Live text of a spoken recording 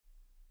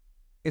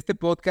Este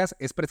podcast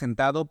es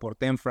presentado por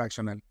Ten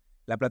Fractional,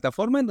 la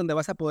plataforma en donde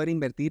vas a poder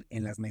invertir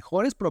en las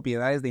mejores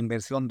propiedades de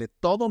inversión de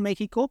todo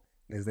México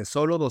desde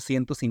solo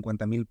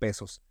 250,000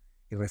 pesos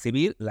y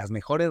recibir las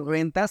mejores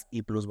rentas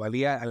y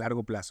plusvalía a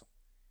largo plazo.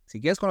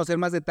 Si quieres conocer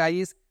más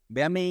detalles,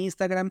 ve a mi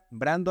Instagram,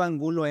 Brando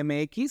Angulo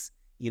MX,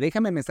 y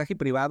déjame mensaje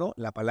privado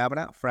la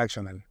palabra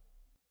Fractional.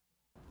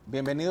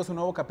 Bienvenidos a un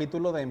nuevo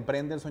capítulo de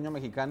Emprende el Sueño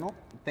Mexicano.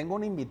 Tengo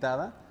una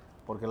invitada,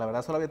 porque la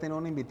verdad solo había tenido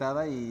una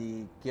invitada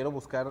y quiero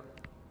buscar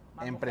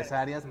más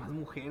empresarias, más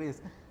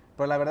mujeres.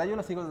 Pero la verdad yo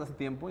la sigo desde hace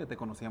tiempo, ya te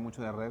conocía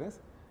mucho de redes.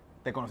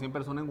 Te conocí en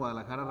persona en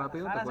Guadalajara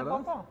rápido, ¿te acuerdas?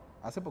 ¿Hace poco?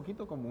 Hace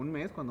poquito, como un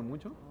mes, cuando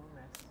mucho. Un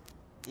mes.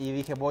 Y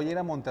dije, voy a ir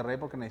a Monterrey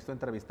porque necesito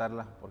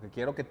entrevistarla, porque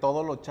quiero que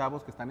todos los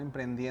chavos que están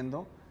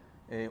emprendiendo,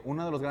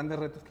 uno de los grandes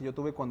retos que yo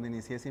tuve cuando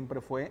inicié siempre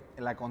fue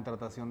la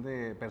contratación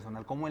de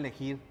personal, cómo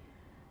elegir.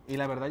 Y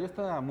la verdad yo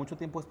hasta mucho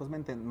tiempo después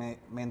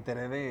me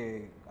enteré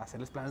de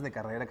hacerles planes de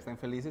carrera que estén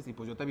felices, y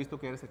pues yo te he visto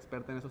que eres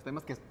experta en esos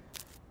temas, que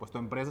pues tu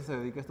empresa se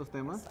dedica a estos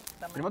temas.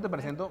 Primero te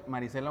presento,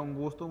 Marisela, un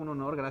gusto, un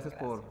honor, gracias.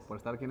 Por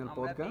estar aquí en el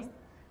podcast,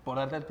 por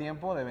darte el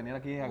tiempo de venir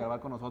aquí a grabar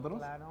con nosotros.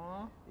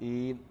 Claro.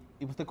 Y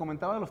pues te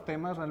comentaba de los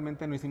temas,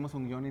 realmente no hicimos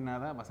un guión ni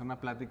nada, va a ser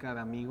una plática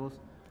de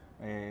amigos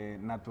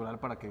natural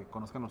para que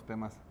conozcan los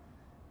temas.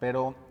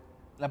 Pero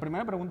la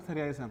primera pregunta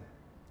sería esa.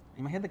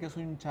 Imagínate que yo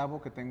soy un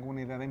chavo que tengo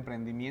una idea de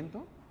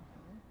emprendimiento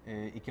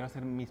y quiero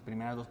hacer mis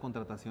primeras 2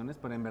 contrataciones,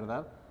 pero en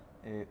verdad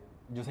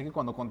yo sé que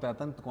cuando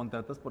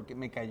contratas porque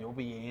me cayó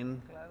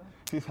bien. Claro.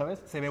 ¿Sí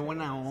sabes? Se ve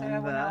buena onda. Se ve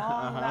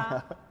buena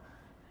onda.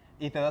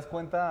 Y te das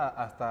cuenta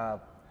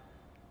hasta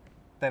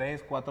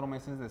 3, 4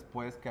 meses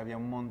después que había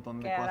un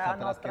montón de cosas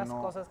atrás que no...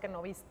 otras cosas que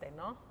no viste,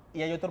 ¿no?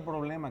 Y hay otro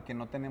problema, que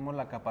no tenemos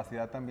la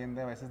capacidad también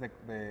de a veces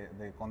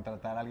de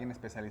contratar a alguien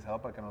especializado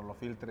para que nos lo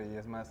filtre, y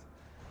es más...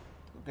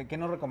 ¿Qué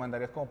nos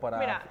recomendarías como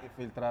para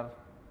filtrar?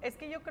 Es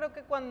que yo creo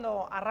que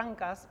cuando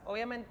arrancas,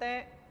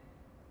 obviamente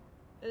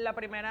la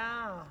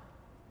primera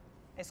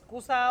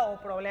excusa o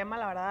problema,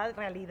 la verdad,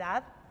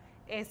 realidad,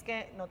 es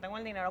que no tengo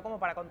el dinero como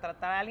para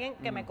contratar a alguien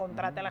que me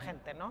contrate a la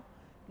gente, ¿no?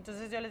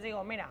 Entonces yo les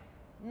digo, mira,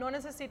 no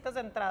necesitas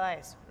de entrada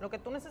eso. Lo que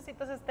tú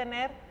necesitas es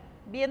tener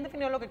bien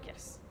definido lo que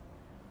quieres.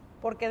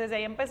 Porque desde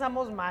ahí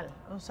empezamos mal.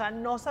 O sea,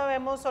 no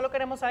sabemos, solo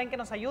queremos a alguien que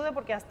nos ayude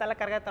porque ya está la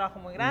carga de trabajo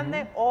muy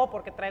grande, o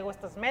porque traigo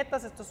estas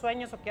metas, estos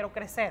sueños, o quiero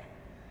crecer.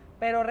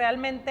 Pero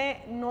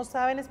realmente no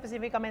saben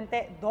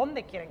específicamente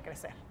dónde quieren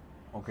crecer.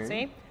 Okay.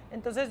 ¿Sí?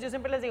 Entonces yo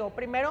siempre les digo,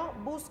 primero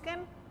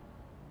busquen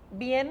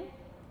bien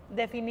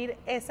definir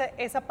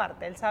esa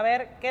parte, el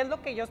saber qué es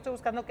lo que yo estoy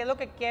buscando, qué es lo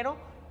que quiero,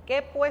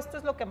 qué puesto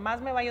es lo que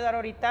más me va a ayudar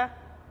ahorita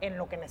en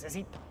lo que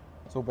necesito.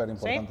 Súper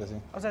importante,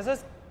 ¿sí? O sea, eso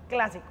es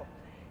clásico.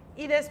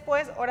 Y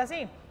después, ahora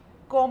sí,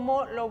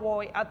 ¿cómo lo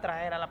voy a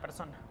traer a la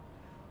persona?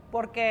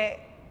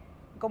 Porque,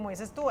 como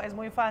dices tú, es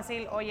muy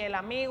fácil, oye, el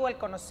amigo, el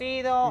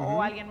conocido,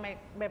 o alguien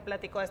me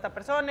platicó de esta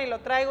persona y lo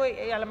traigo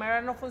y a la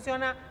mayoría no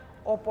funciona,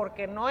 o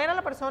porque no era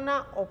la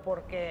persona, o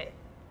porque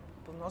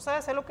pues, no sabe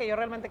hacer lo que yo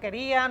realmente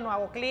quería, no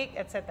hago clic,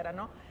 etcétera,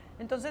 ¿no?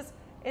 Entonces,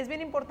 es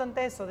bien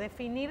importante eso,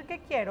 definir qué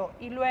quiero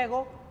y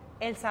luego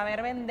el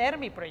saber vender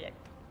mi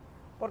proyecto.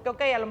 Porque,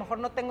 ok, a lo mejor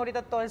no tengo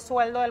ahorita todo el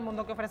sueldo del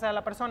mundo que ofrecer a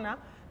la persona,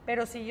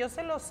 pero si yo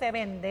se lo sé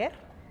vender,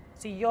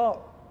 si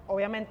yo,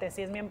 obviamente,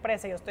 si es mi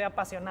empresa y yo estoy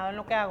apasionado en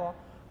lo que hago,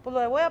 pues lo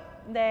debo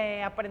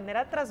de aprender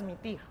a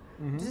transmitir.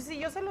 Entonces, si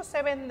yo se lo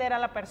sé vender a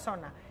la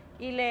persona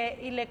y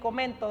le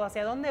comento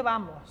hacia dónde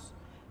vamos,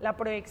 la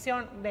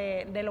proyección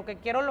de lo que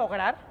quiero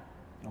lograr,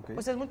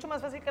 pues es mucho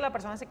más fácil que la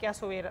persona se quiera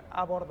subir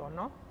a bordo,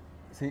 ¿no?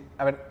 Sí,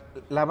 a ver,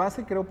 la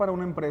base creo para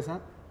una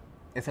empresa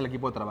es el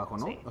equipo de trabajo,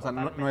 ¿no? Sí, o sea,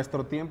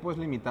 nuestro tiempo es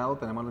limitado,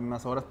 tenemos las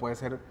mismas horas, puede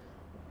ser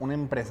un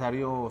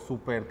empresario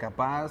súper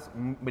capaz,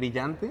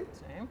 brillante,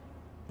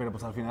 pero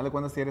pues al final de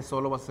cuentas si eres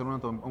solo vas a ser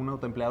un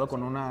autoempleado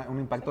con un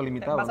impacto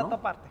limitado, vas ¿no? a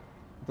toparte.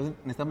 Entonces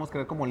necesitamos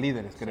crear como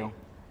líderes, creo.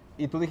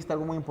 Y tú dijiste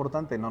algo muy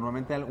importante,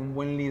 normalmente un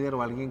buen líder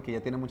o alguien que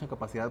ya tiene mucha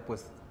capacidad,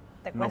 pues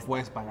no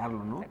puedes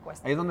pagarlo, ¿no? Te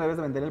cuesta. Ahí es donde debes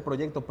de vender el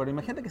proyecto, pero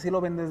imagínate que sí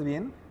lo vendes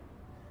bien,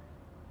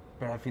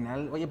 pero al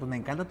final, oye, pues me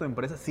encanta tu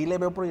empresa, sí le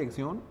veo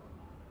proyección,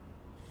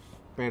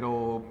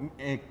 pero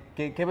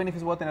 ¿qué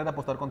beneficio voy a tener de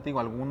apostar contigo?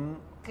 ¿Algún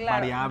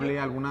variable,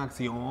 alguna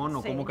acción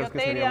o cómo crees que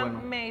sería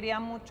bueno? Me iría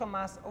mucho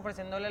más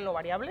ofreciéndole lo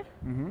variable,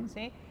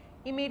 ¿sí?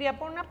 Y me iría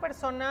por una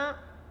persona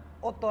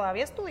o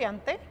todavía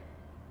estudiante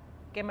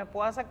que me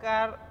pueda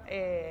sacar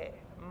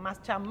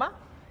más chamba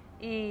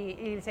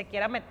y se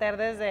quiera meter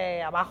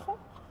desde abajo,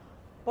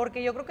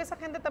 porque yo creo que esa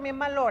gente también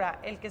valora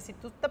el que si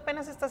tú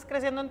apenas estás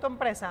creciendo en tu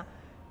empresa,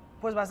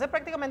 pues vas a ser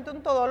prácticamente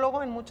un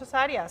todólogo en muchas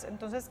áreas.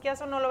 Entonces, ¿qué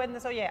haces o no lo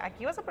vendes? Oye,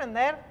 aquí vas a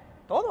aprender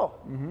todo.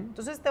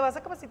 Entonces, te vas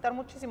a capacitar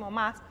muchísimo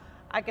más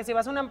a que si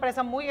vas a una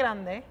empresa muy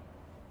grande,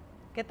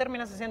 ¿qué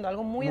terminas haciendo?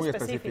 Algo muy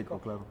específico.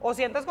 Claro. O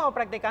si entras como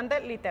practicante,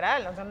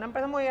 literal. O sea, en una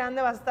empresa muy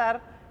grande vas a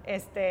estar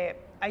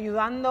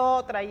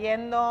ayudando,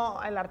 trayendo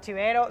el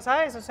archivero,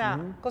 ¿sabes? O sea,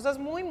 cosas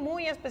muy,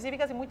 muy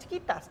específicas y muy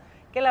chiquitas,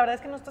 que la verdad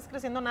es que no estás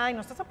creciendo nada y no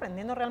estás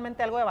aprendiendo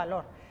realmente algo de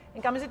valor.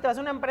 En cambio, si te vas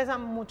a una empresa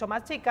mucho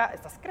más chica,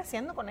 estás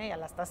creciendo con ella,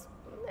 la estás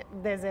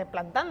desde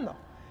plantando.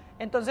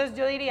 Entonces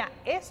yo diría,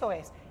 eso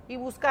es, y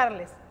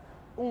buscarles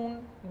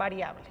un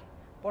variable.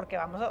 Porque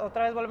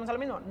otra vez volvemos a lo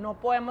mismo, no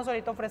podemos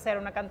ahorita ofrecer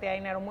una cantidad de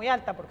dinero muy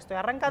alta porque estoy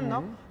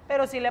arrancando,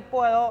 pero sí le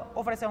puedo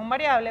ofrecer un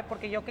variable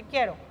porque yo ¿qué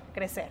quiero?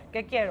 Crecer,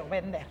 ¿qué quiero?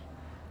 Vender.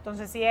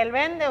 Entonces si él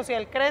vende o si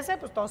él crece,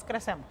 pues todos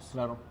crecemos.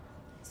 Claro.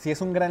 Si es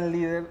un gran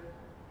líder,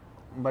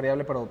 un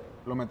variable, pero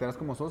 ¿lo meterás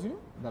como socio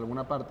de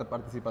alguna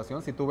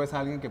participación? Si tú ves a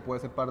alguien que puede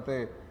ser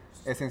parte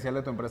esencial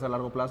de tu empresa a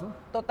largo plazo.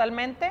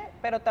 Totalmente,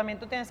 pero también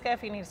tú tienes que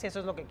definir si eso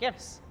es lo que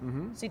quieres.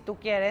 Si tú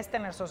quieres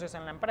tener socios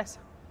en la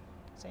empresa.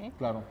 ¿Sí?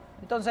 Claro.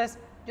 Entonces,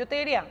 yo te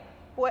diría,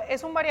 pues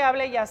es un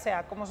variable ya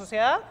sea como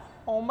sociedad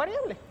o un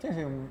variable. Sí,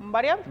 un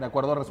variable. De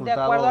acuerdo a resultados.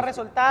 De acuerdo a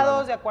resultados,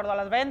 claro. de acuerdo a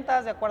las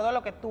ventas, de acuerdo a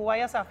lo que tú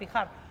vayas a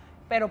fijar.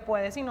 Pero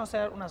puede sí no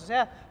ser una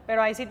sociedad.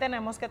 Pero ahí sí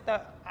tenemos que,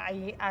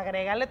 ahí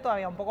agrégale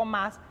todavía un poco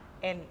más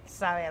el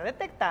saber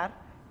detectar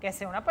que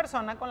sea una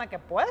persona con la que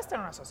puedes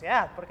tener una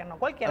sociedad, porque no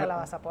cualquiera la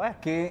vas a poder.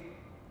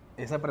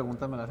 Esa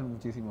pregunta me la hacen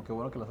muchísimo, qué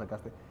bueno que la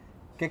sacaste.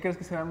 ¿Qué crees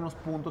que serán unos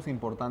puntos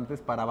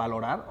importantes para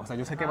valorar? O sea,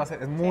 yo sé que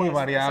es muy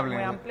variable.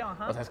 Es muy amplio,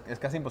 O sea, es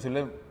casi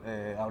imposible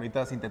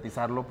ahorita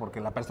sintetizarlo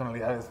porque la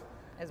personalidad es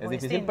muy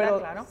difícil, distinta, pero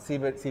claro.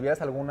 si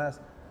vieras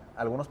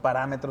algunos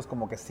parámetros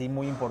como que sí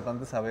muy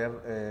importantes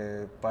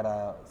saber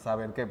para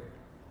saber que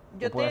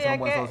puede ser un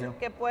buen socio.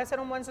 Que puede ser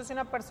un buen socio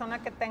una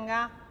persona que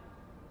tenga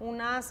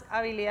unas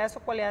habilidades o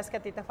cualidades que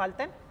a ti te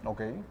falten.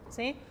 Ok.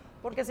 ¿Sí?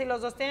 Porque si los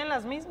dos tienen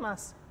las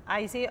mismas,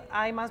 ahí sí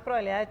hay más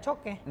probabilidad de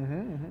choque.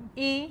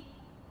 Y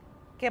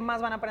 ¿qué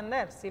más van a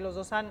aprender si los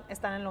dos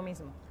están en lo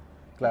mismo?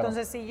 Claro.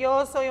 Entonces, si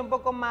yo soy un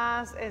poco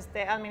más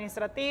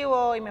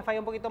administrativo y me falla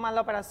un poquito más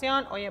la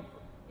operación, oye,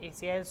 y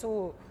si él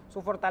su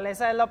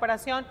fortaleza es la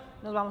operación,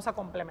 nos vamos a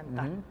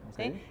complementar.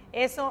 Okay. ¿Sí?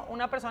 Eso,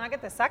 una persona que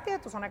te saque de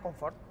tu zona de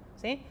confort,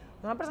 ¿sí?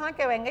 Una persona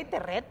que venga y te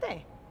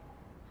rete,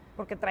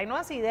 porque trae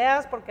nuevas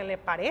ideas, porque le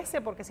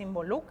parece, porque se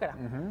involucra.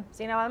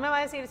 Si nada más me va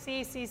a decir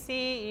sí,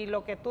 y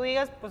lo que tú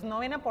digas, pues no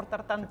viene a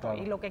aportar tanto. Claro.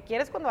 Y lo que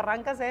quieres cuando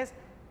arrancas es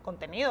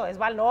contenido, es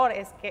valor,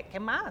 es ¿qué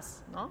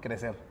más? ¿No?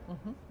 Crecer.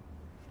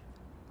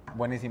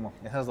 Buenísimo.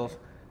 Esas dos.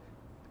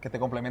 Que te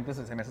complementes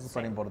se me hace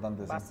súper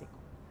importante. Básico.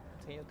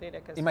 Sí, yo te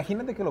diría que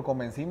imagínate que lo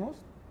convencimos,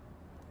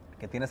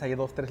 que tienes ahí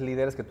 2, 3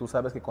 líderes que tú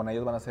sabes que con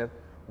ellos van a ser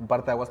un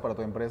parteaguas para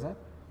tu empresa,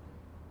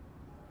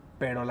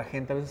 pero la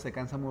gente a veces se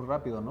cansa muy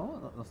rápido,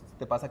 ¿no?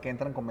 Te pasa que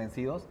entran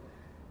convencidos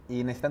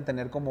y necesitan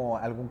tener como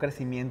algún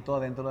crecimiento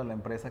adentro de la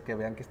empresa que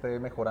vean que esté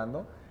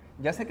mejorando.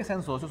 Ya sé que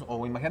sean socios,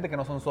 o imagínate que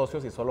no son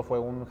socios y solo fue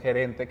un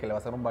gerente que le va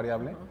a hacer un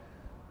variable,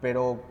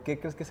 pero ¿qué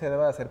crees que se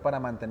debe hacer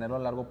para mantenerlo a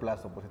largo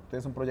plazo? Pues si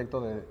tienes un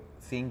proyecto de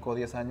 5 o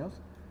 10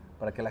 años,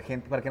 para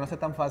que no sea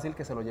tan fácil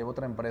que se lo lleve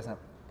otra empresa.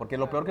 Porque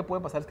lo peor que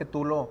puede pasar es que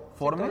tú lo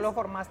formes. Si tú lo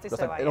formaste y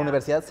se vaya. En la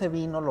universidad se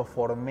vino, lo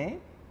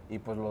formé, y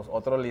pues los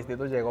otros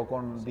listitos llegó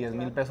con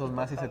 10,000 pesos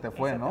más y se te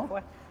fue, ¿no?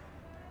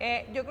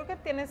 Yo creo que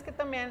tienes que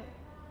también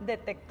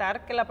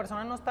detectar que la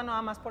persona no está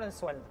nada más por el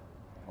sueldo.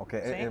 Ok, ¿sí?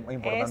 es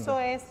importante. Eso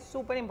es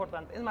súper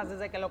importante. Es más,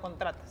 desde que lo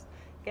contratas.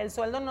 Que el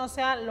sueldo no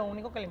sea lo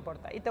único que le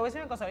importa. Y te voy a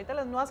decir una cosa, ahorita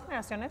las nuevas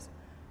generaciones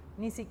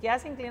ni siquiera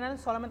se inclinan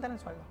solamente en el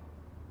sueldo.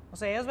 O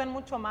sea, ellos ven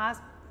mucho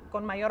más,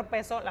 con mayor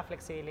peso, la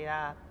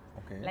flexibilidad,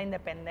 la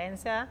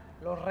independencia,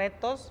 los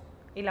retos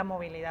y la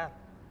movilidad.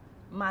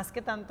 Más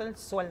que tanto el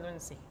sueldo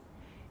en sí.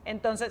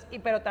 Entonces,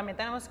 pero también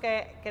tenemos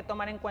que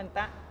tomar en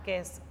cuenta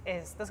que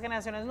estas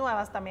generaciones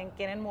nuevas también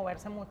quieren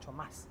moverse mucho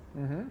más.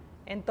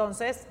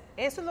 Entonces,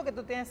 eso es lo que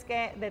tú tienes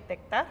que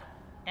detectar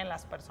en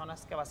las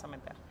personas que vas a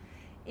meter.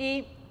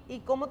 Y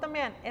como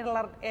también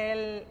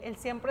el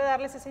siempre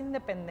darles esa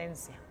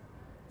independencia,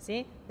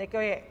 ¿sí? De que,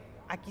 oye,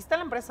 aquí está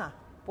la empresa,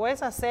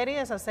 puedes hacer y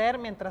deshacer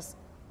mientras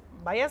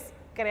vayas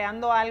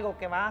creando algo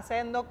que va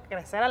haciendo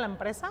crecer a la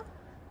empresa.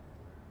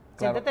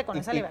 Claro. Siéntete con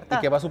esa libertad.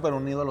 Y que va súper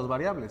unido a los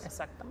variables.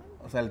 Exactamente.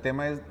 O sea, el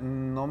tema es,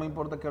 no me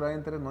importa qué hora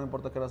entres, no me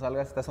importa qué hora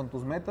salgas, estas son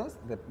tus metas,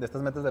 de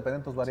estas metas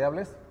dependen tus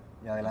variables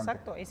y adelante.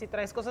 Exacto, y si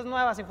traes cosas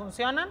nuevas y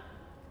funcionan,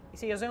 y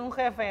si yo soy un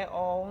jefe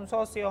o un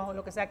socio o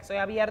lo que sea, que soy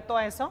abierto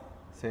a eso,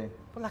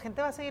 pues la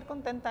gente va a seguir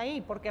contenta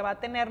ahí, porque va a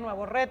tener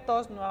nuevos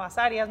retos, nuevas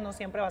áreas, no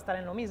siempre va a estar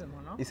en lo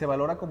mismo, ¿no? ¿Y se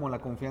valora como la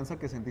confianza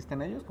que sentiste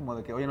en ellos? Como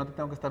de que, oye, no te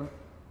tengo que estar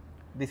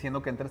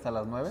diciendo que entres a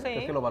las 9, sí.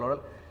 ¿Crees que lo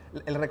valora?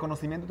 ¿El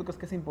reconocimiento tú crees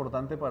que es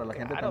importante para la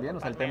gente también? Totalmente. O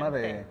sea, el tema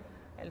de...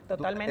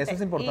 Totalmente. Eso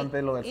es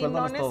importante, lo del sueldo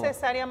no no es todo.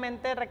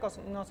 necesariamente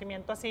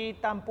reconocimiento así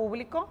tan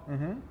público,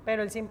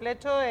 pero el simple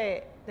hecho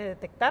de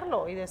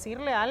detectarlo y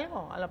decirle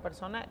algo a la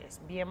persona es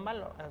bien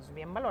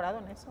valorado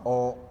en eso.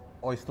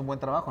 O hiciste un buen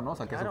trabajo, ¿no? O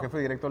sea, que su jefe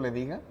directo le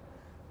diga,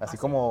 así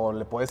como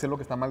le puede decir lo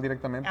que está mal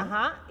directamente.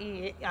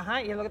 Y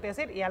es lo que te voy a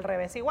decir. Y al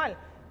revés igual.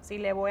 Si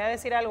le voy a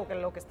decir algo que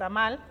lo que está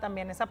mal,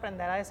 también es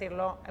aprender a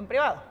decirlo en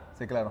privado.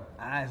 Sí, claro.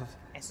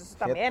 Eso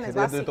también es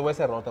básico. básico. Yo tuve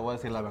ese error, te voy a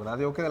decir la verdad.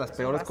 Digo que de las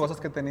peores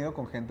cosas que he tenido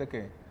con gente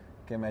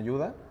que me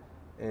ayuda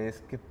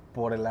es que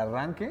por el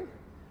arranque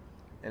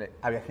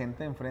había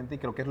gente enfrente y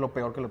creo que es lo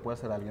peor que le puede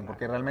hacer a alguien,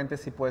 porque realmente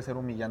sí puede ser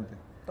humillante.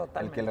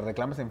 Totalmente. El que le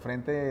reclames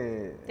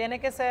enfrente...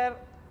 Tiene que ser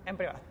en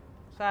privado.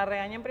 O sea,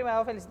 regaña en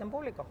privado, felicita en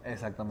público.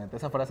 Exactamente.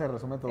 Esa frase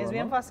resume todo, Es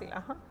bien ¿no? fácil,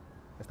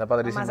 Está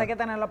padrísimo. Además hay que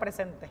tenerlo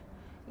presente.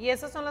 Y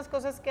esas son las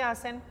cosas que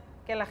hacen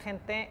que la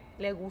gente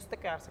le guste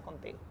quedarse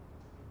contigo.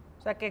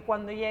 O sea, que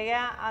cuando llegue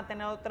a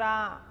tener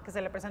que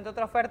se le presente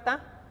otra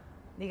oferta,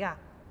 diga,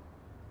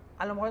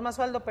 a lo mejor es más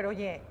sueldo, pero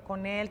oye,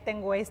 con él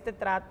tengo este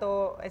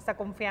trato, esta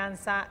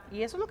confianza,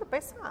 y eso es lo que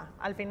pesa,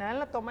 al final en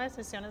la toma de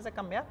decisiones de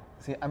cambiar.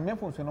 Sí, a mí me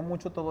funcionó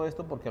mucho todo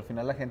esto porque al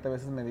final la gente a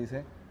veces me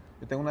dice,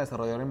 yo tengo una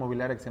desarrolladora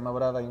inmobiliaria que se llama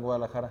Brada ahí en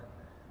Guadalajara,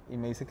 y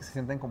me dice que se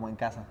sienten como en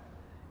casa.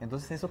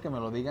 Entonces eso que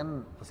me lo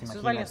digan, pues Eso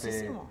imagínate. es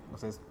valiosísimo. O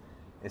sea,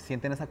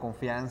 sienten esa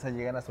confianza,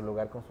 llegan a su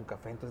lugar con su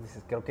café, entonces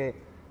dices, creo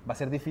que va a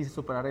ser difícil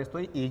superar esto,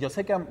 y yo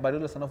sé que a varios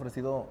les han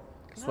ofrecido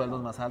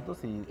sueldos más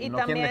altos y no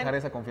también, quieren dejar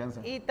esa confianza.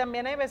 Y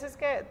también hay veces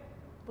que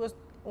pues,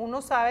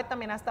 uno sabe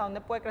también hasta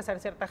dónde puede crecer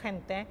cierta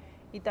gente,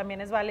 y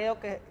también es válido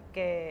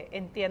que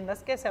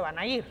entiendas que se van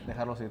a ir.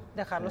 Dejarlos ir.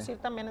 Dejarlos ir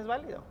también es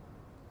válido.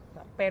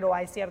 Pero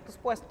hay ciertos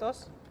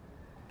puestos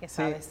que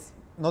sabes.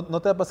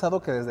 ¿No te ha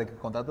pasado que desde que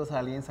contratas a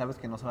alguien sabes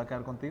que no se va a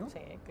quedar contigo?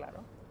 Sí, claro.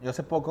 Yo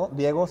hace poco,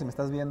 Diego, si me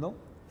estás viendo,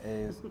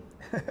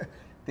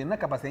 tiene una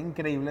capacidad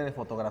increíble de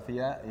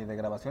fotografía y de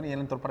grabación, y él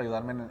entró para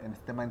ayudarme en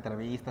este tema de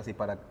entrevistas y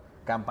para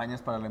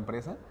campañas para la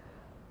empresa,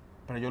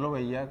 pero yo lo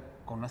veía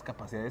con unas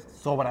capacidades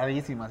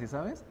sobradísimas, ¿sí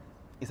sabes?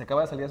 Y se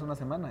acaba de salir hace una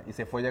semana y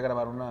se fue ya a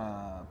grabar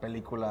una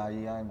película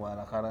ahí en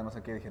Guadalajara, no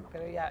sé qué, dije, no.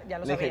 Pero ya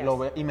lo Le dije,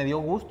 sabías. y me dio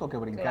gusto que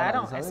brincara,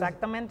 Claro, ¿sabes?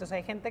 exactamente. O sea,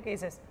 hay gente que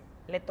dices,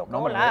 le tocó No,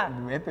 hombre, volar.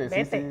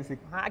 vete, sí.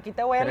 Ajá, aquí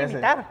te voy a Crece.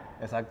 limitar.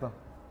 Exacto.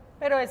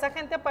 Pero esa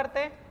gente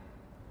aparte,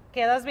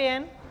 quedas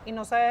bien y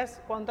no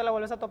sabes cuándo te la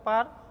vuelves a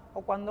topar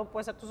o cuándo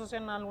puede ser tu socio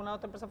en alguna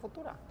otra empresa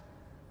futura.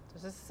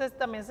 Entonces ese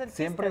también es el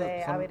Siempre chiste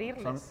de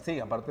abrirles. sí,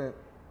 aparte,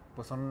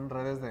 pues son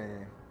redes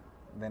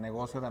de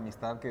negocio, de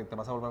amistad que te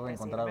vas a volver a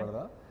encontrar, sirven.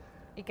 ¿verdad?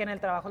 Y que en el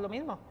trabajo es lo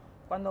mismo.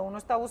 Cuando uno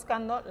está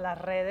buscando las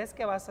redes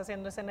que vas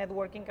haciendo, ese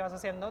networking que vas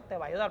haciendo, te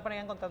va a ayudar para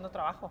ir encontrando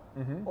trabajo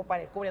o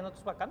para ir cubriendo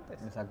tus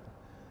vacantes. Exacto.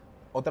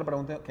 Otra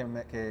pregunta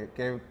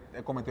que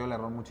he cometido el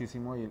error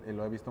muchísimo y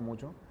lo he visto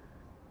mucho.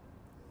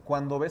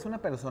 Cuando ves una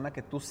persona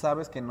que tú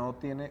sabes que no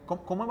tiene...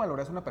 ¿Cómo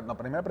evaluarías una persona? No,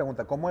 primera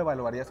pregunta, ¿cómo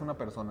evaluarías una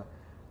persona?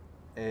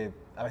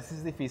 A veces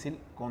es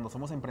difícil, cuando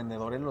somos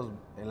emprendedores,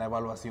 la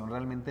evaluación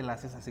realmente la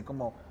haces así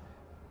como...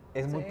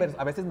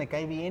 a veces me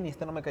cae bien y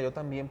este no me cayó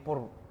tan bien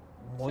por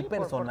muy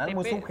personal,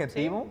 muy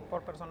subjetivo. Sí,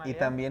 por personalidad. Y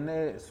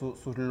también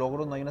sus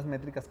logros, no hay unas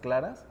métricas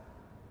claras.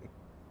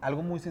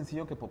 Algo muy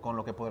sencillo con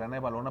lo que podrán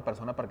evaluar una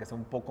persona para que sea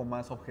un poco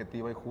más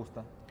objetiva y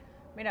justa.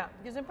 Mira,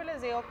 yo siempre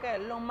les digo que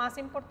lo más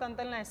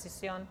importante en la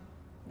decisión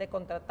de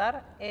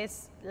contratar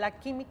es la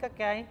química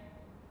que hay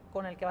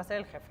con el que va a ser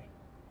el jefe.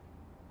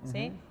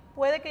 ¿Sí?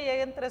 Puede que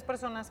lleguen 3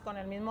 personas con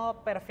el mismo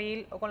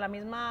perfil o con la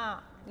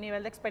misma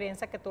nivel de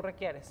experiencia que tú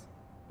requieres,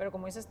 pero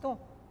como dices tú,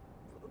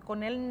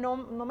 con él no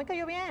me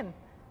cayó bien.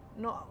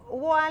 No,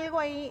 hubo algo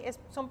ahí,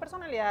 son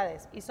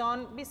personalidades y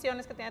son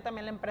visiones que tiene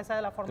también la empresa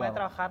de la forma de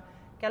trabajar,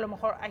 que a lo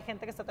mejor hay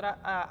gente que está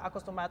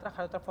acostumbrada a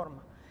trabajar de otra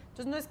forma.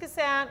 Entonces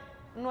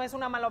no es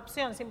una mala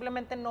opción,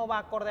 simplemente no va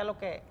acorde a lo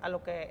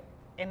que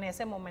en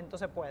ese momento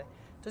se puede.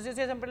 Entonces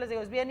yo siempre les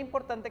digo, es bien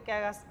importante que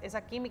hagas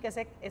esa química,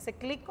 ese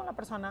clic con la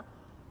persona,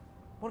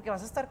 porque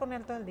vas a estar con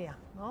él todo el día,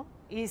 ¿no?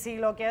 Y si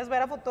lo quieres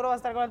ver a futuro, vas a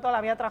estar con él toda la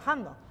vida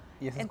trabajando.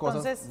 Y esas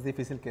cosas es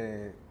difícil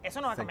que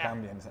eso no va a cambiar.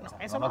 Cambien. No,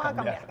 eso no va a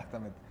cambiar.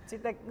 Exactamente.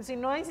 Si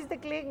no hiciste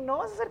clic, no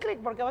vas a hacer clic,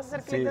 porque vas a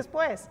hacer clic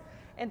después.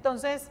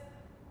 Entonces,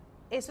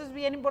 eso es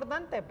bien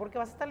importante, porque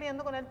vas a estar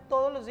lidiando con él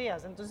todos los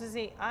días. Entonces,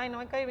 sí, ay, no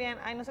me cae bien,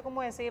 ay, no sé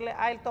cómo decirle,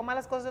 ay, toma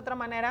las cosas de otra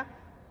manera,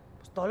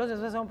 pues todos los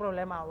días va a ser un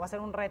problema o va a ser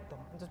un reto.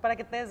 Entonces, para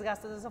que te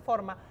desgastes de esa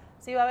forma,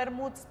 sí va a haber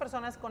muchas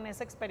personas con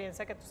esa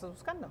experiencia que tú estás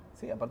buscando.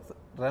 Sí, aparte,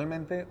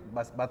 realmente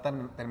va a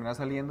terminar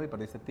saliendo y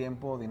perdiste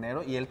tiempo,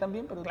 dinero, y él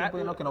también perdió tiempo y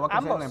dinero que no va a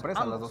crecer en la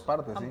empresa, las dos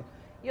partes, sí.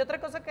 Y otra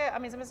cosa que a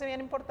mí se me hace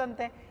bien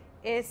importante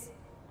es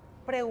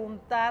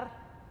preguntar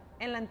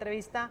en la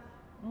entrevista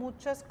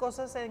muchas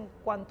cosas en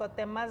cuanto a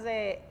temas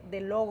de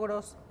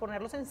logros,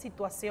 ponerlos en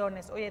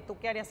situaciones. Oye, ¿tú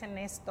qué harías en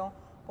esto?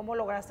 ¿Cómo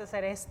lograste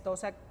hacer esto? O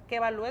sea, que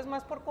evalúes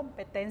más por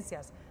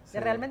competencias, de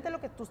realmente lo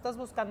que tú estás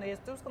buscando. Yo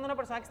estoy buscando una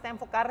persona que esté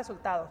enfocada a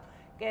resultados,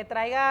 que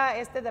traiga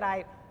este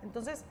drive.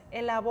 Entonces,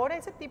 elabora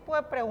ese tipo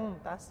de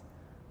preguntas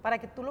para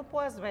que tú lo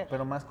puedas ver.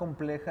 Pero más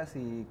complejas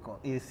y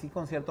sí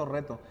con cierto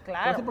reto.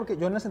 Claro. Sí, porque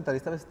yo en las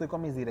entrevistas a veces estoy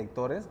con mis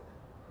directores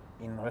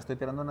y no le estoy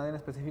tirando a nadie en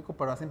específico,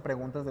 pero hacen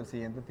preguntas del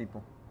siguiente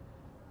tipo.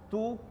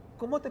 ¿Tú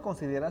cómo te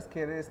consideras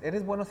que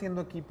eres bueno haciendo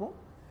equipo?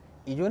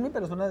 Y yo en mi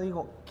persona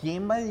digo,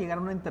 ¿quién va a llegar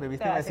a una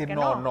entrevista y va a decir,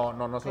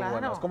 no soy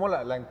bueno? Es como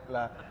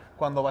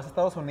cuando vas a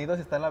Estados Unidos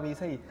y está la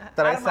visa y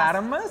traes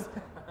armas.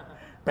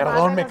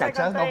 Perdón, ¿me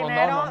cachas?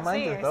 No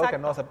manches, claro que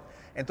no. O sea,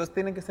 entonces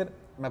tienen que ser,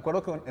 me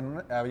acuerdo que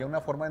había una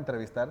forma de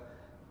entrevistar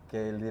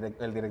que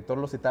el director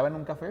lo citaba en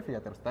un café,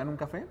 fíjate, lo citaba en un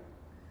café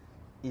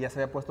y ya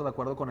se había puesto de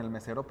acuerdo con el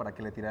mesero para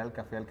que le tirara el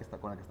café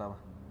con el que estaba.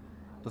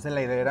 Entonces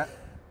la idea era,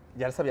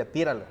 ya él sabía,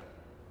 tíralo,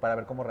 para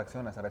ver cómo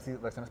reaccionas, a ver si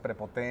reaccionas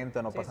prepotente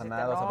o no pasa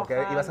nada, enojas, o sea,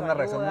 porque iba a ser una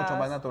reacción ayudas. mucho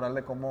más natural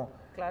de cómo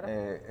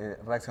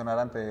reaccionar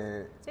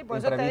ante Sí, por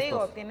eso te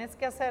digo, tienes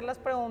que hacer las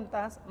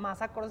preguntas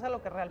más acordes a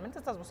lo que realmente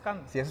estás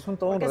buscando. Sí, eso es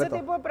todo un porque reto.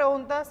 ese tipo de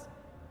preguntas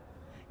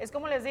Es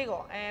como les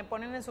digo,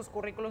 ponen en sus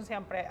currículums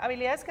siempre,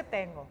 habilidades que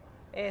tengo,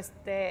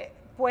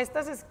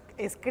 puestas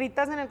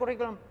escritas en el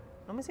currículum.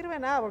 No me sirve de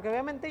nada, porque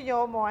obviamente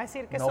yo me voy a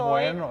decir que no, soy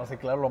bueno, sí,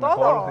 claro, lo todo,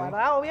 mejor. Sí.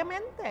 ¿verdad?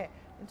 Obviamente.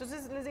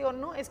 Entonces les digo,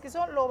 no, es que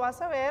eso lo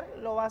vas a ver,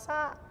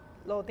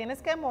 lo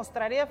tienes que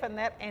demostrar y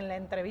defender en la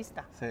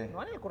entrevista, Sí.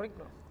 no en el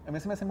currículum. A mí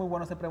se me hace muy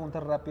bueno hacer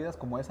preguntas rápidas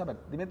como esa. A ver,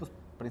 dime tus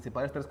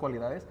principales 3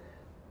 cualidades,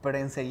 pero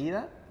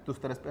enseguida tus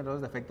 3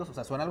 peores defectos. O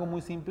sea, suena algo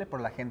muy simple, pero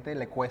a la gente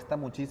le cuesta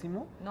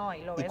muchísimo. No,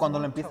 y lo Y ves cuando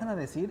lo mucho. empiezan a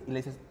decir y le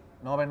dices,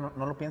 no, a ver,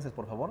 no lo pienses,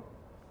 por favor,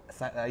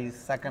 ahí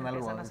sacan algo,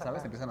 Empiezan a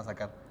 ¿sabes? sacar. Empiezan a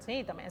sacar.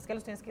 Sí, también es que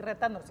los tienes que ir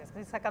retando, los tienes que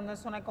ir sacando de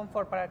su zona de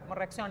confort para ver cómo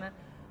reaccionan,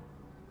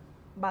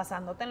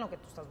 basándote en lo que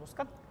tú estás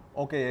buscando.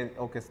 O que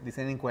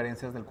dicen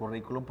incoherencias del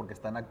currículum porque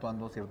están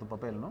actuando cierto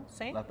papel, ¿no?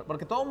 Sí.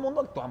 Porque todo el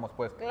mundo actuamos,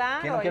 pues.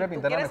 Claro, ¿Quién no quiere y tú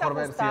pintar la quieres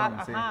mejor ajustar,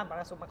 versión? ajá,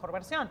 para su mejor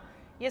versión.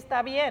 Y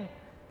está bien,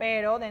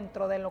 pero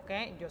dentro de lo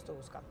que yo estoy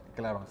buscando. Sí,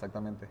 claro,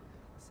 exactamente.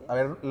 Sí. A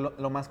ver,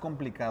 lo más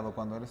complicado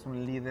cuando eres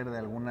un líder de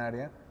algún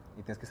área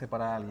y tienes que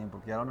separar a alguien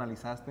porque ya lo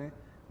analizaste,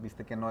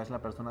 viste que no es la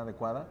persona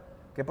adecuada,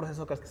 ¿qué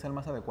proceso crees que sea el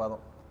más adecuado?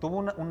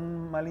 Tuve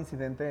un mal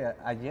incidente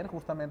ayer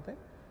justamente,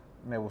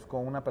 me buscó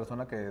una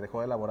persona que dejó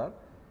de laborar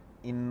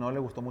y no le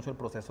gustó mucho el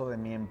proceso de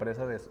mi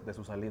empresa de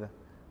su salida.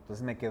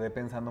 Entonces me quedé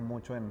pensando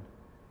mucho en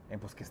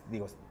pues que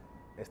digo,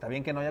 está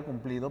bien que no haya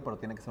cumplido, pero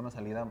tiene que ser una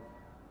salida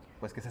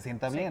pues que se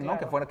sienta Sí, bien, claro.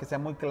 ¿no? Que sea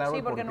muy claro Sí,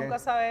 el por porque qué. nunca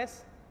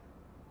sabes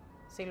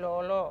si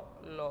luego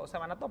se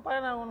van a topar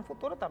en algún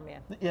futuro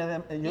también. Y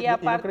yo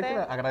aparte- creo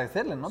que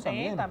agradecerle, ¿no?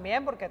 Sí,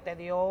 también, porque te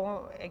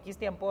dio X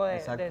tiempo de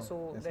Exacto.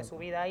 su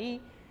vida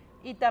ahí.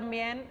 Y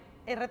también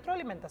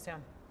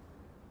retroalimentación,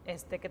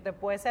 que te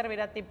puede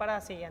servir a ti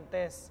para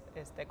siguientes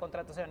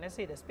contrataciones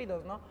y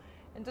despidos, ¿no?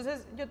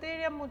 Entonces, yo te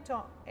diría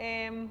mucho,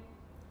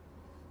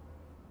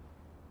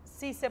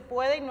 si se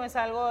puede y no es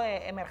algo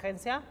de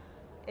emergencia,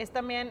 es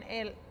también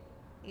el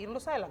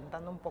irlos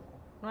adelantando un poco.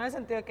 No en el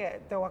sentido de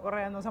que te voy a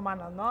correr en 2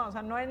 semanas, ¿no? O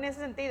sea, no en ese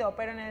sentido,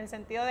 pero en el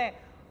sentido de,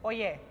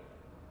 oye,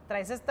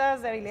 traes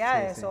estas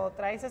debilidades Sí, sí. o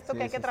traes esto Sí,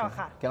 que hay que sí, sí.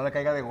 trabajar. Que no le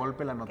caiga de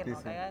golpe la Que noticia.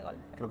 no caiga de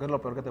golpe. Creo que es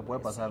lo peor que te puede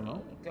pasar, Sí,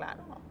 ¿no?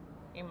 claro.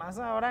 Y más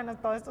ahora en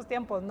todos estos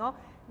tiempos, ¿no?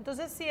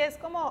 Entonces sí es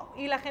como,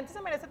 y la gente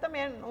se merece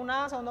también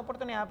una segunda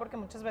oportunidad porque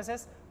muchas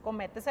veces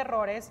cometes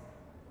errores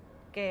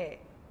que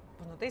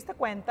pues no te diste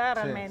cuenta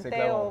Sí, realmente sí,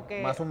 claro. o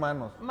que... Más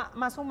humanos.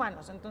 Más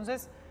humanos.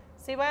 Entonces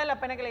sí vale la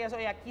pena que le digas,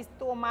 oye, aquí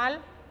estuvo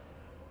mal,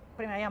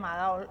 primera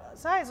llamada, o,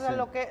 ¿sabes? O sea,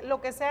 Sí.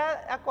 lo que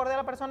sea acorde a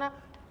la persona,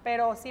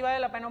 pero sí vale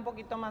la pena un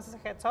poquito más ese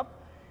heads up.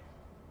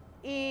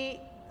 Y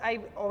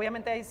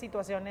obviamente hay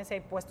situaciones y hay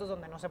puestos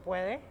donde no se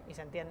puede y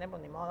se entiende,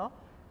 pues ni modo,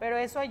 pero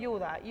eso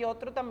ayuda. Y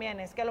otro también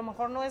es que a lo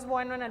mejor no es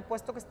bueno en el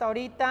puesto que está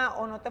ahorita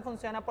o no te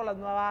funciona por las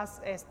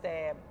nuevas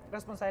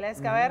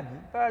responsabilidades que va a haber,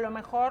 pero a lo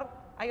mejor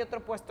hay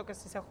otro puesto que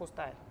sí se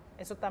ajusta a él.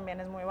 Eso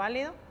también es muy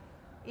válido.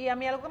 Y a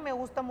mí algo que me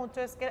gusta mucho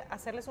es que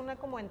hacerles una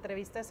como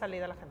entrevista de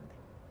salida a la gente.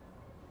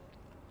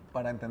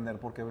 Para entender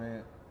por qué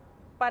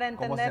Para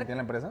entender ¿Cómo se sentía en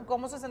la empresa?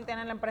 cómo se sentían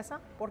en la empresa,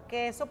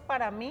 porque eso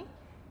para mí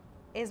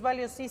es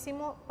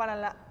valiosísimo para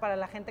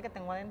la gente que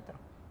tengo adentro.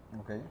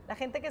 Okay. La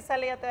gente que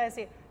sale ya te va a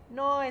decir,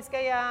 no, es que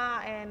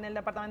allá en el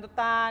departamento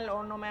tal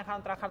o no me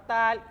dejaron trabajar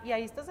tal, y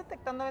ahí estás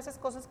detectando a veces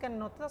cosas que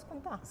no te das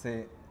cuenta.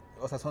 Sí.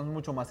 O sea, son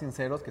mucho más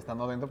sinceros que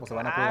estando adentro, pues se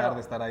van a Claro. cuidar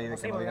de estar ahí, de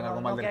Sí, que no porque digan no-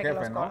 algo no mal del quiere que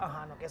jefe, los ¿no?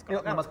 ajá, no quieres que Y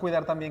lo nomás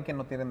cuidar también que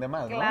no tiren de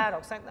más, ¿no? Claro,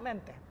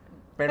 exactamente.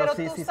 Pero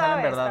sí, tú sí sabes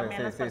salen verdades,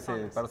 también las sí, sí, sí.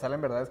 personas. Pero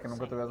salen verdades que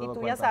nunca Sí, te habías dado y tú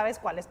cuenta. ya sabes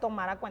cuáles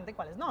tomar a cuenta y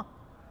cuáles no.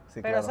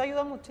 Sí, Pero claro. eso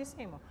ayuda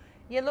muchísimo.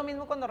 Y es lo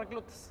mismo cuando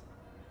reclutas.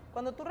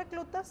 Cuando tú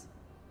reclutas,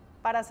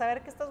 para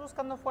saber qué estás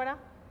buscando fuera,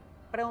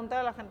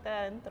 pregúntale a la gente de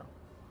adentro.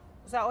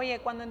 O sea, oye,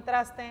 cuando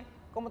entraste,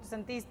 ¿cómo te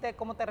sentiste?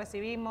 ¿Cómo te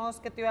recibimos?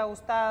 ¿Qué te hubiera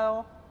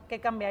gustado? ¿Qué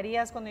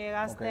cambiarías cuando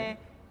llegaste? Ok.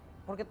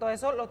 Porque todo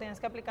eso lo tienes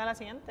que aplicar a las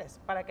siguientes,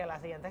 para que la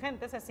siguiente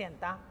gente se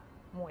sienta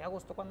muy a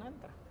gusto cuando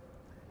entra.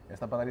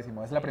 Está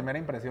padrísimo. Es la primera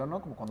impresión,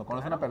 ¿no? Como cuando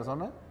conoces a una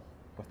persona,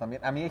 pues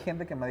también. A mí hay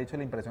gente que me ha dicho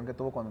la impresión que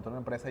tuvo cuando entró en una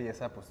empresa y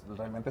esa, pues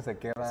realmente se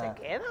queda. Se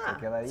queda, Se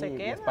queda ahí se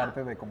y es queda.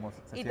 parte de cómo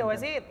se Y te voy a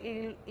sienten.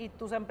 decir, y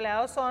tus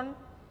empleados son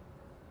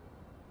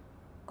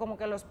como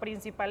que los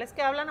principales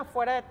que hablan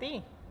afuera de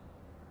ti.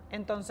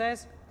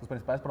 Entonces, Tus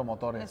principales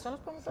promotores. son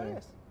los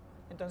promotores. Sí.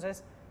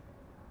 Entonces,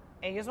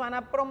 ellos van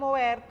a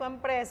promover tu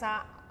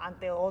empresa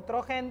ante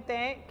otra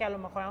gente que a lo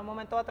mejor en un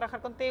momento va a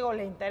trabajar contigo,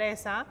 le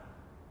interesa,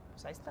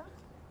 pues ahí está.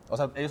 O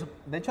sea, ellos,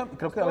 de hecho,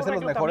 creo que a Todo veces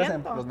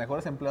reclutamiento. los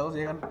mejores empleados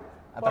llegan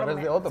a Por través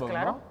de menos, otros,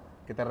 claro. ¿no?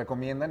 Que te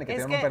recomiendan y que Es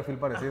tienen un perfil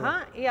parecido.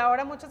 Ajá, y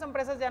ahora muchas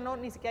empresas ya no,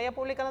 ni siquiera ya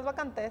publican las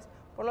vacantes,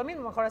 por lo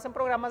mismo, mejor hacen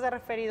programas de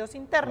referidos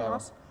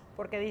internos,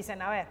 porque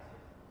dicen, a ver,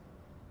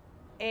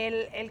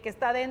 el que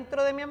está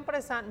dentro de mi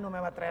empresa no me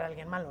va a traer a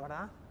alguien malo,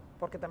 ¿verdad?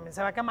 Porque también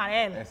se va a quemar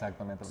él.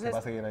 Exactamente, porque Entonces, va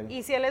a seguir ahí.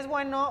 Y si él es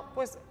bueno,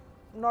 pues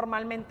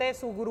normalmente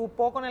su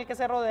grupo con el que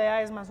se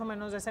rodea es más o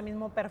menos de ese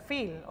mismo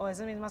perfil, o de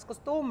esas mismas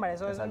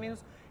costumbres, o de esos Exacto.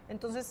 mismos...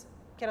 Entonces,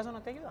 quieras o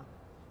no te ayuda.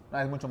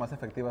 Es mucho más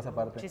efectiva esa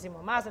parte.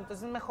 Muchísimo más.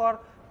 Entonces mejor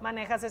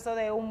manejas eso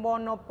de un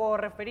bono por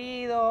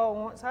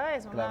referido,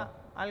 ¿sabes? Claro.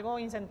 Algo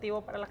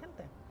incentivo para la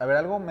gente. A ver,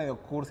 algo medio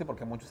cursi,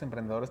 porque muchos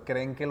emprendedores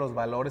creen que los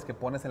valores que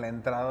pones en la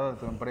entrada de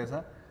tu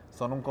empresa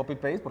son un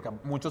copy-paste, porque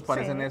muchos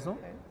parecen Sí, eso.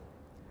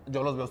 sí.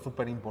 Yo los veo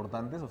súper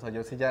importantes. O sea,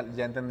 yo sí ya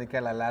entendí que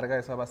a la larga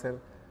esa va a ser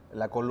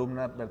la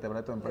columna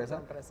vertebral de tu empresa.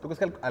 empresa. ¿Tú crees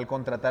que al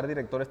contratar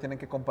directores tienen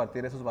que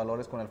compartir esos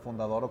valores con el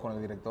fundador o con el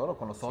director o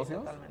con los Sí, socios?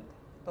 totalmente,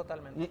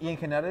 totalmente. Y en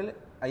general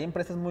hay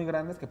empresas muy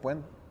grandes que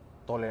pueden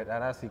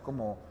tolerar así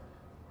como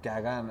que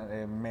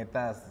hagan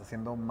metas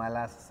haciendo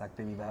malas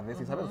actividades,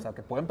 ¿sí sabes? O sea,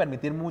 que pueden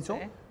permitir mucho,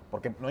 Sí.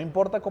 porque no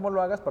importa cómo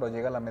lo hagas, pero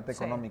llega la meta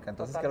Sí, económica.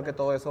 Entonces totalmente. creo que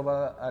todo eso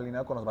va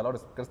alineado con los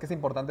valores. ¿Crees que es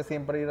importante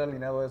siempre ir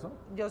alineado a eso?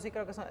 Yo sí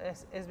creo que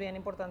es bien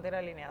importante ir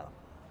alineado,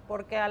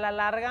 porque a la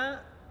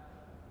larga,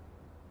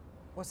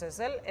 pues es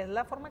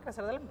la forma de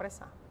crecer de la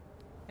empresa,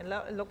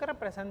 es lo que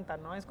representa,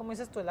 ¿no? Es como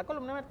dices tú, es la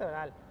columna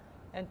vertebral.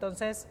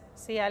 Entonces,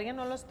 si alguien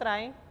no los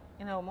trae,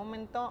 en algún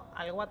momento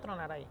algo va a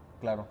tronar ahí.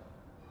 Claro.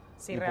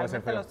 Si Y puede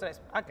ser realmente feo. los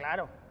traes. Ah,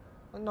 claro.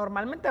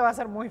 Normalmente va a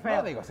ser muy feo.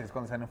 No, digo, si es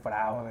cuando sean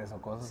fraudes o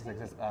cosas,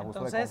 abuso de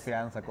entonces,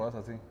 confianza,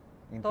 cosas así.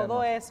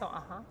 Todo internas. eso,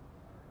 ajá.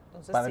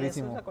 Entonces, Padrísimo. sí,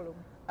 eso es la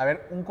columna. A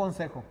ver, un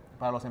consejo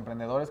para los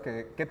emprendedores.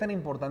 ¿Qué tan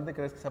importante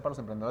crees que sea para los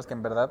emprendedores? Que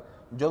en verdad,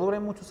 yo duré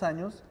muchos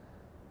años,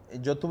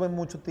 yo tuve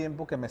mucho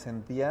tiempo que me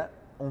sentía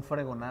un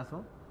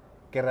fregonazo,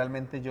 que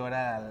realmente yo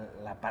era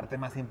la parte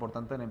más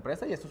importante de la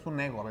empresa, y eso es un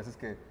ego a veces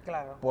que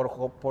Claro. por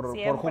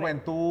Siempre.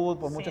 juventud,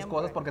 por muchas Siempre.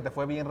 cosas, porque te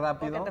fue bien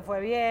rápido. Porque te fue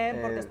bien,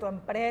 porque Eh, es tu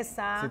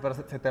empresa. Sí, pero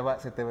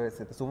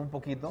se te sube un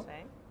poquito.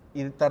 Sí.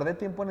 Y tardé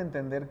tiempo en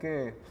entender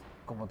que,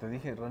 como te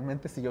dije,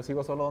 realmente si yo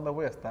sigo solo, ¿dónde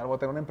voy a estar? Voy a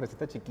tener una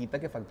empresita chiquita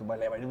que factura,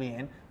 le va a ir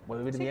bien, voy a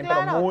vivir Sí, bien,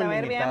 claro, pero muy te va a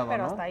ir bien, limitado,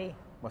 pero ¿no? hasta ahí.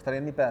 Voy a estar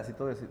en mi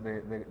pedacito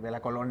de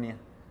la colonia.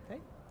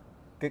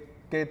 ¿Sí?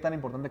 ¿Qué tan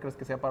importante crees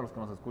que sea para los que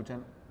nos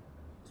escuchan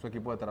su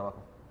equipo de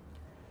trabajo?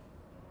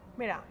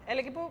 Mira, el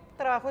equipo de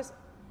trabajo es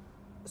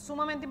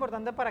sumamente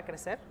importante para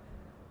crecer,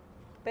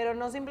 pero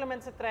no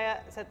simplemente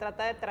se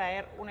trata de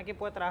traer un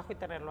equipo de trabajo y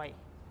tenerlo ahí.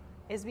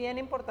 Es bien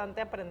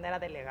importante aprender a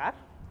delegar,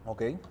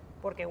 Ok.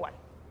 porque igual,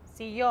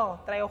 si yo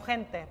traigo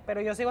gente,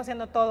 pero yo sigo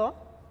haciendo todo,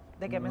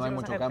 ¿de qué me No hay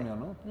sirve esa mucho gente? cambio,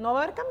 ¿no? No va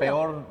a haber cambio.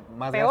 Peor,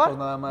 más Peor, gastos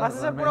nada más. vas a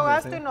hacer puro realmente,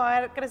 gasto sí. y no va a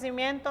haber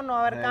crecimiento, no va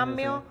a haber Sí,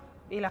 cambio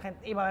sí.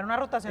 y va a haber una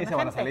rotación Y de se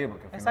van a gente. salir,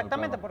 porque al final,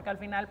 Exactamente, claro. porque al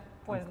final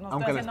pues no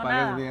Aunque estoy les haciendo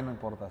pagues nada. bien, no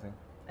importa, sí.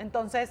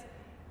 Entonces,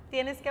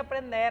 tienes que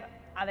aprender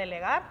a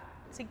delegar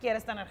si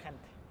quieres tener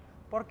gente.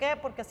 ¿Por qué?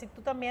 Porque así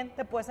tú también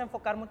te puedes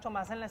enfocar mucho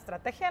más en la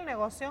estrategia del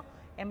negocio,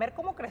 en ver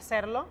cómo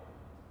crecerlo,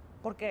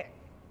 porque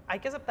hay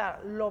que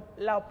aceptar,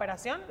 la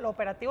operación, lo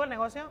operativo del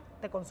negocio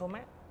te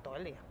consume todo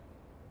el día.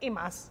 Y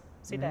más,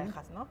 si te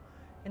dejas, ¿no?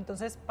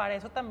 Entonces, para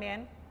eso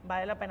también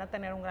vale la pena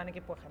tener un gran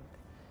equipo de gente.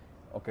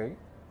 Ok.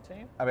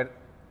 ¿Sí? A ver,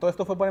 todo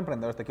esto fue para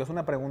emprendedores. Te quiero hacer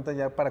una pregunta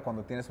ya para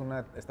cuando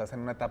estás en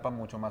una etapa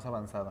mucho más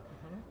avanzada.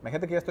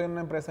 Imagínate que ya estoy en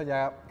una empresa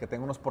ya que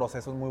tengo unos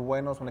procesos muy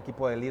buenos, un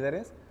equipo de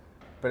líderes,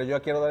 pero yo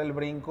ya quiero dar el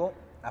brinco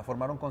a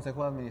formar un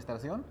consejo de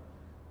administración.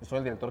 Yo soy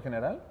el director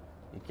general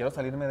y quiero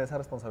salirme de esa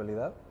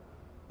responsabilidad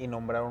y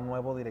nombrar un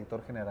nuevo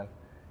director general.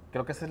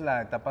 Creo que esa es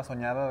la etapa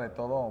soñada de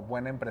todo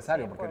buen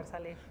empresario. Sí, porque poder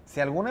salir. si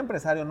algún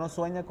empresario no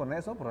sueña con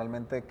eso, pues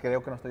realmente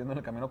creo que no estoy yendo en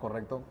el camino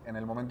correcto en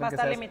el momento Va a en que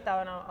estar seas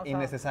limitado, ¿no? O sea,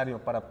 innecesario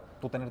para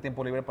tú tener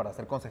tiempo libre para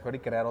ser consejero y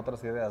crear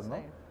otras ideas, ¿no?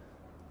 sí.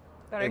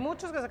 Pero hay Eh,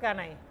 muchos que se quedan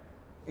ahí.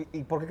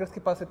 ¿Y por qué crees que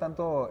pase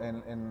tanto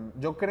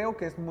Yo creo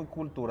que es muy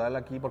cultural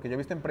aquí, porque yo he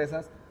visto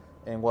empresas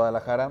en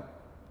Guadalajara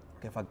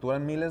que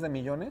facturan miles de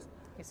millones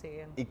Y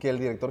siguen. y que el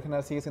director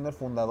general sigue siendo el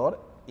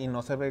fundador y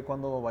no se ve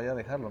cuándo vaya a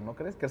dejarlo, ¿no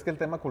crees? ¿Crees que el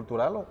tema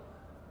cultural o...?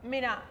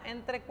 Mira,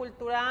 entre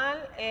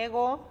cultural,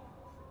 ego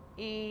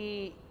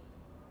y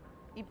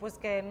pues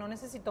que no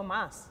necesito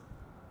más.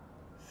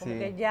 Como Sí.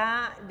 que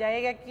ya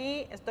llegué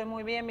aquí, estoy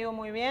muy bien, vivo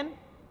muy bien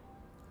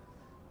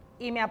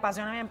y me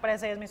apasiona mi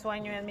empresa y es mi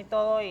sueño y es mi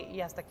todo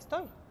y hasta aquí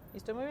estoy. Y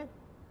estoy muy bien.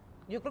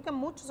 Yo creo que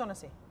muchos son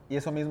así. Y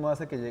eso mismo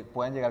hace que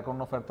puedan llegar con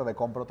una oferta de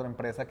compra a otra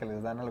empresa que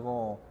les dan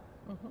algo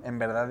en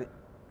verdad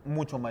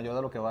mucho mayor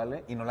de lo que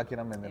vale y no la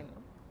quieran vender. Sí,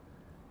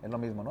 ¿no? Es lo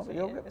mismo, ¿no? Sí,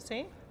 Yo creo que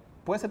sí.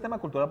 puede ser tema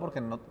cultural porque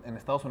en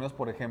Estados Unidos,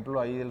 por ejemplo,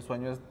 ahí el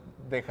sueño es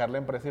dejar la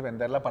empresa y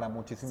venderla para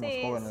muchísimos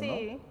Sí, jóvenes,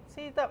 sí,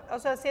 sí, o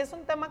sea, sí es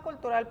un tema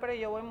cultural, pero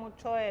yo voy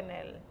mucho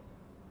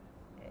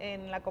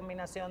en la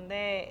combinación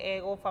de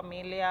ego,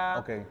 familia,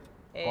 ¿no? Ok,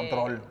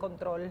 control.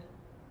 control.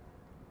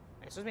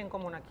 Eso es bien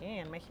común aquí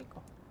en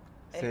México.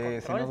 El Sí,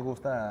 sí control. nos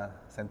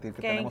gusta sentir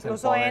que Que tenemos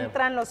incluso el poder.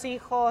 entran los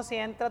hijos y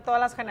entra todas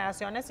las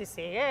generaciones y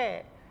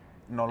sigue,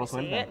 No lo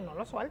sigue, sueltan. no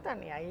lo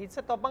sueltan y ahí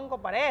se topan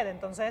con pared.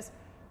 Entonces,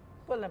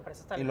 pues la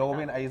empresa está Y luego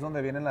limitada. ahí es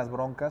donde vienen las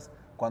broncas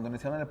cuando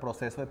iniciaron el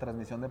proceso de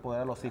transmisión de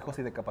poder a los hijos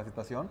y de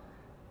capacitación,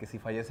 que si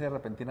fallece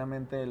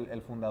repentinamente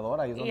el fundador,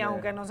 ahí es donde... Y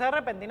aunque no sea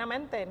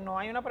repentinamente, no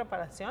hay una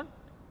preparación.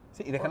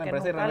 Sí, y dejan la porque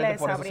empresa y nunca realmente les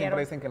por eso abrieron. siempre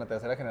dicen que en la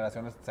tercera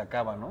generación se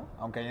acaba, ¿no?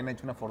 Aunque hayan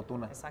hecho una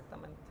fortuna.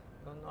 Exactamente.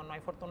 No hay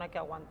fortuna que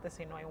aguante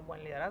si no hay un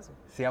buen liderazgo.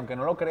 Sí, aunque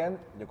no lo crean,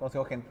 yo he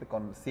conocido gente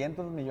con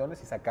cientos de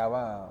millones y se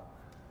acaba...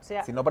 O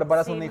sea, Si no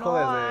preparas si un hijo no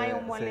desde... hay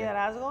un buen sí,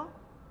 liderazgo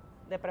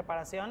de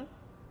preparación,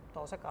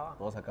 todo se acaba.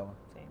 todo se acaba.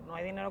 Sí, no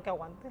hay dinero que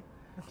aguante.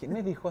 ¿Quién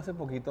me dijo hace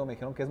poquito? Me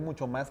dijeron que es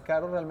mucho más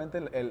caro realmente,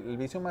 el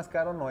vicio más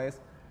caro no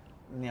es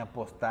ni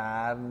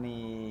apostar,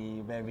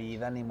 ni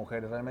bebida, ni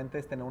mujeres. Realmente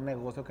es tener un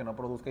negocio que no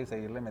produzca y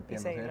seguirle Y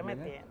metiendo. seguirle ¿sí?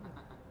 metiendo.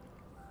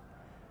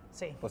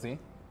 Sí, Pues sí.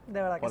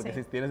 de verdad que Porque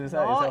sí. si tienes ese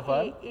No,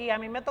 afán. y a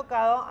mí me ha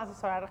tocado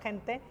asesorar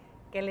gente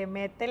que le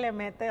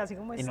mete, así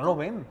como Y dices no tú. lo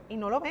ven. Y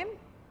no lo ven.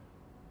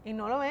 Y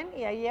no lo ven.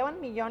 Y ahí llevan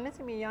millones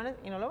y millones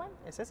y no lo ven.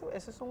 Ese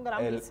es un gran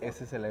vicio.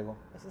 Ese es el ego.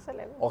 Ese es el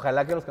ego.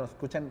 Ojalá que los que nos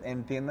escuchan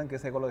entiendan que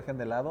ese ego lo dejen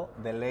de lado,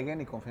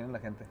 deleguen y confíen en la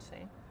gente. Sí.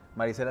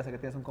 Maricela, sé que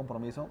tienes un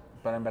compromiso,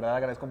 pero en verdad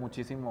agradezco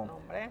muchísimo No,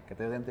 hombre. que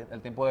te den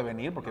el tiempo de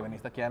venir, porque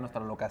viniste aquí a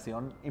nuestra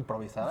locación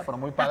improvisada, pero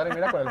muy padre,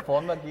 mira, con el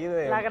fondo aquí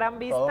de La gran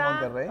vista, todo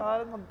Monterrey. todas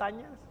las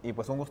montañas. Y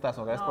pues un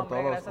gustazo, gracias No, por hombre,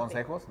 todos los gracias a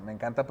ti. consejos, me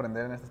encanta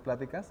aprender en estas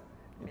pláticas,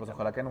 y pues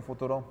ojalá que en un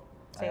futuro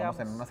hagamos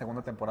en Sigamos. una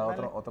segunda temporada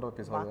Dale. otro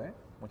episodio, Va. ¿eh?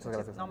 Muchas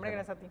gracias. No, hombre,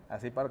 Ángela. gracias a ti.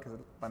 Así para que sea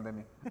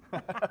pandemia.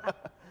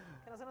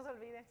 Que no se nos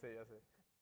olvide. Sí, ya sé.